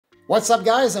What's up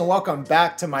guys, and welcome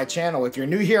back to my channel. If you're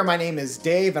new here, my name is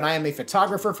Dave and I am a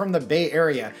photographer from the Bay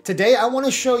Area. Today I want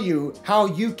to show you how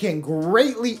you can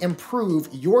greatly improve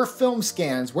your film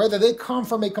scans, whether they come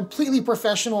from a completely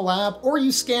professional lab or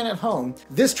you scan at home.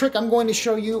 This trick I'm going to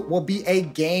show you will be a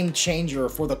game changer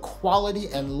for the quality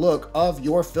and look of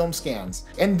your film scans.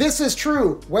 And this is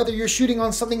true whether you're shooting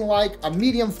on something like a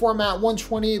medium format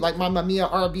 120 like my Mamiya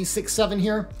RB67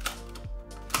 here,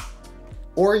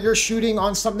 or you're shooting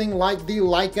on something like the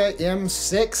Leica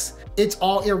M6, it's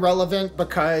all irrelevant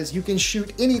because you can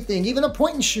shoot anything, even a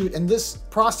point and shoot, and this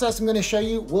process I'm gonna show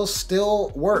you will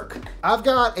still work. I've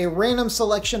got a random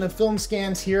selection of film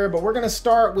scans here, but we're gonna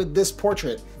start with this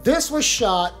portrait. This was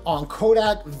shot on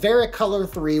Kodak Vericolor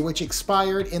 3, which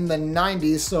expired in the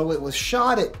 90s, so it was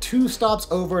shot at 2 stops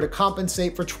over to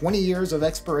compensate for 20 years of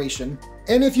expiration.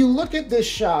 And if you look at this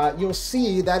shot, you'll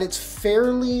see that it's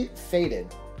fairly faded.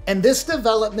 And this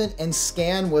development and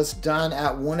scan was done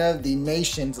at one of the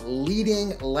nation's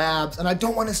leading labs. And I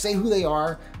don't want to say who they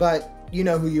are, but you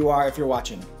know who you are if you're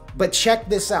watching. But check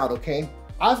this out, okay?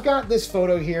 I've got this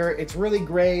photo here. It's really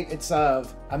great. It's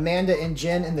of Amanda and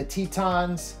Jen in the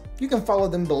Tetons. You can follow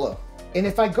them below. And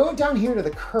if I go down here to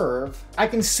the curve, I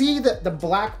can see that the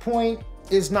black point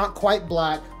is not quite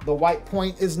black. The white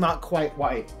point is not quite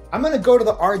white. I'm gonna go to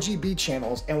the RGB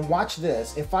channels and watch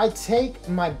this. If I take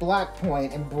my black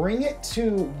point and bring it to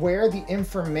where the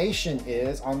information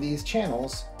is on these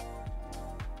channels,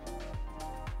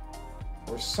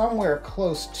 or somewhere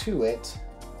close to it,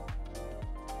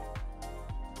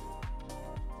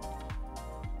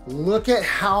 look at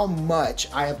how much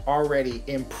I have already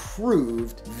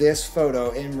improved this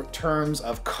photo in terms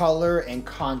of color and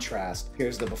contrast.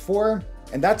 Here's the before,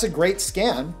 and that's a great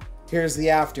scan. Here's the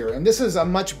after. And this is a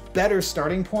much better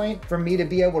starting point for me to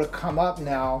be able to come up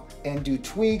now and do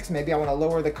tweaks. Maybe I want to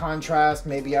lower the contrast.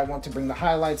 Maybe I want to bring the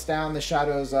highlights down, the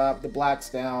shadows up, the blacks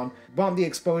down, bump the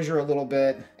exposure a little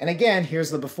bit. And again,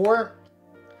 here's the before.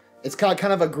 It's got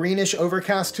kind of a greenish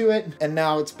overcast to it, and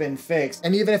now it's been fixed.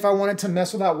 And even if I wanted to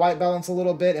mess with that white balance a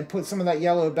little bit and put some of that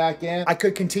yellow back in, I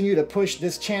could continue to push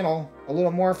this channel a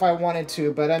little more if I wanted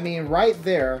to. But I mean, right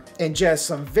there, in just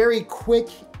some very quick,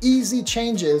 easy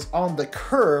changes on the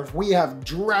curve, we have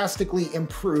drastically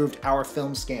improved our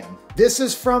film scan. This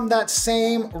is from that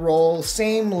same roll,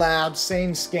 same lab,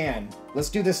 same scan. Let's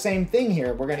do the same thing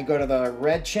here. We're gonna go to the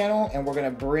red channel and we're gonna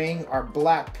bring our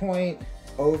black point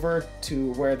over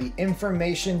to where the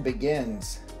information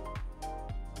begins.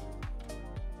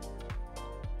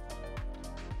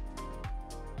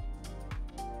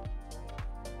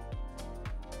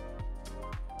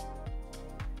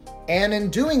 And in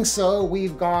doing so,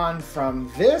 we've gone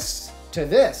from this to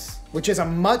this, which is a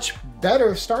much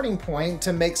better starting point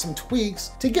to make some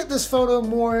tweaks to get this photo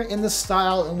more in the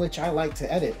style in which I like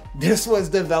to edit. This was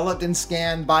developed and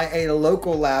scanned by a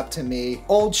local lab to me,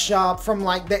 old shop from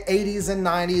like the 80s and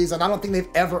 90s, and I don't think they've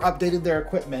ever updated their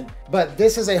equipment, but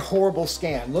this is a horrible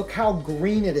scan. Look how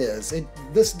green it is.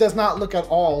 This does not look at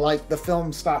all like the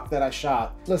film stock that I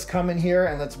shot. Let's come in here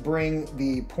and let's bring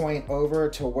the point over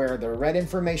to where the red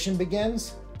information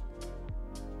begins,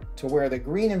 to where the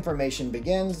green information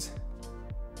begins,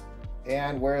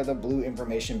 and where the blue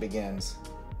information begins.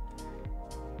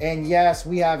 And yes,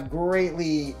 we have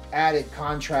greatly added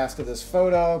contrast to this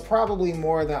photo, probably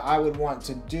more than I would want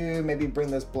to do. Maybe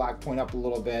bring this black point up a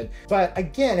little bit. But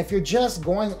again, if you're just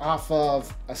going off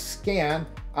of a scan,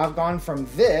 I've gone from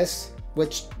this,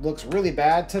 which looks really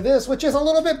bad, to this, which is a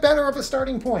little bit better of a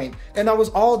starting point. And that was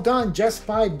all done just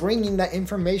by bringing that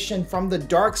information from the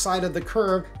dark side of the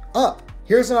curve up.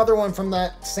 Here's another one from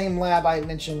that same lab I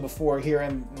mentioned before here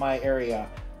in my area.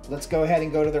 Let's go ahead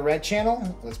and go to the red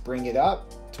channel. Let's bring it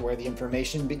up to where the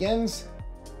information begins.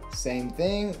 Same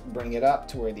thing, bring it up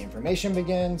to where the information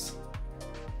begins.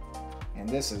 And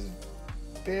this is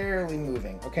barely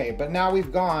moving. Okay, but now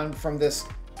we've gone from this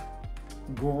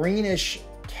greenish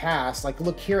cast, like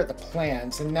look here at the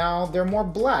plants, and now they're more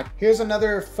black. Here's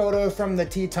another photo from the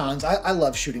Tetons. I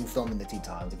love shooting film in the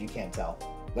Tetons, if you can't tell.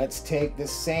 Let's take the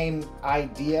same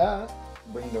idea,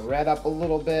 bring the red up a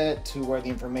little bit to where the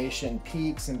information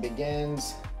peaks and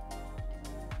begins.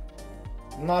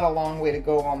 Not a long way to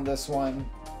go on this one.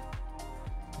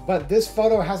 But this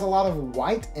photo has a lot of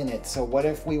white in it, so what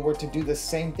if we were to do the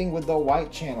same thing with the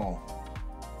white channel?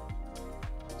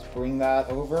 Let's bring that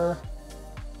over.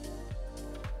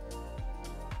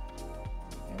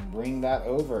 And bring that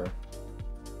over.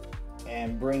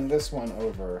 And bring this one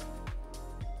over.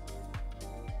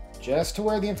 Just to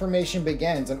where the information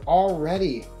begins, and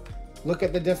already look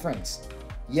at the difference.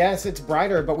 Yes, it's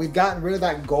brighter, but we've gotten rid of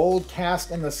that gold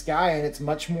cast in the sky and it's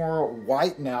much more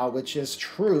white now, which is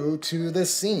true to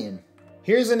this scene.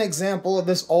 Here's an example of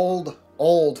this old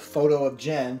photo of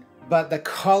Jen, but the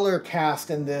color cast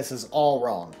in this is all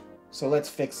wrong. So let's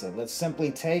fix it. Let's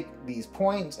simply take these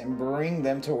points and bring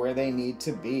them to where they need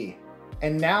to be.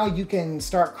 And now you can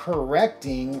start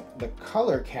correcting the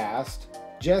color cast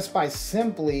just by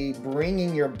simply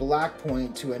bringing your black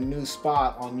point to a new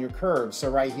spot on your curve. So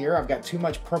right here, I've got too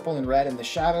much purple and red in the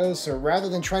shadows. So rather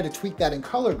than try to tweak that in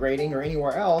color grading or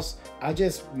anywhere else, I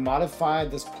just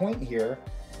modified this point here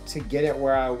to get it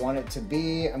where I want it to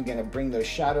be. I'm gonna bring those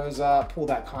shadows up, pull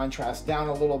that contrast down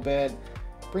a little bit,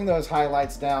 bring those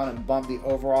highlights down and bump the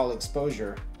overall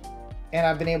exposure. And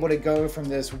I've been able to go from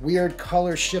this weird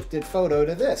color shifted photo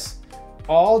to this,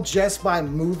 all just by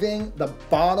moving the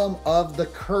bottom of the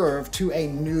curve to a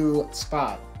new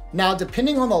spot. Now,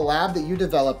 depending on the lab that you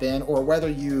develop in or whether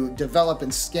you develop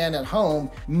and scan at home,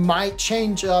 might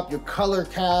change up your color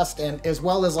cast and as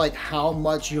well as like how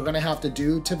much you're gonna have to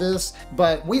do to this.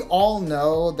 But we all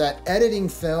know that editing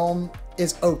film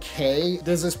is okay.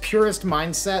 There's this purist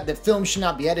mindset that film should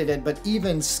not be edited, but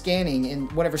even scanning in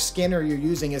whatever scanner you're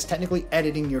using is technically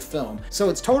editing your film. So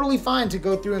it's totally fine to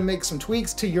go through and make some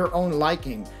tweaks to your own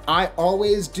liking. I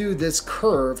always do this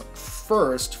curve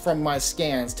first from my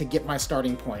scans to get my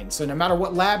starting point. So no matter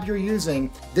what lab you're using,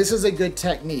 this is a good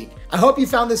technique. I hope you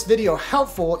found this video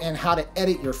helpful in how to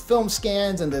edit your film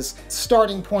scans and this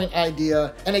starting point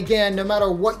idea. And again, no matter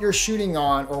what you're shooting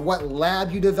on or what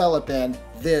lab you develop in,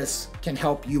 this can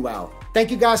help you out.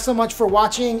 Thank you guys so much for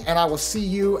watching, and I will see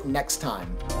you next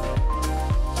time.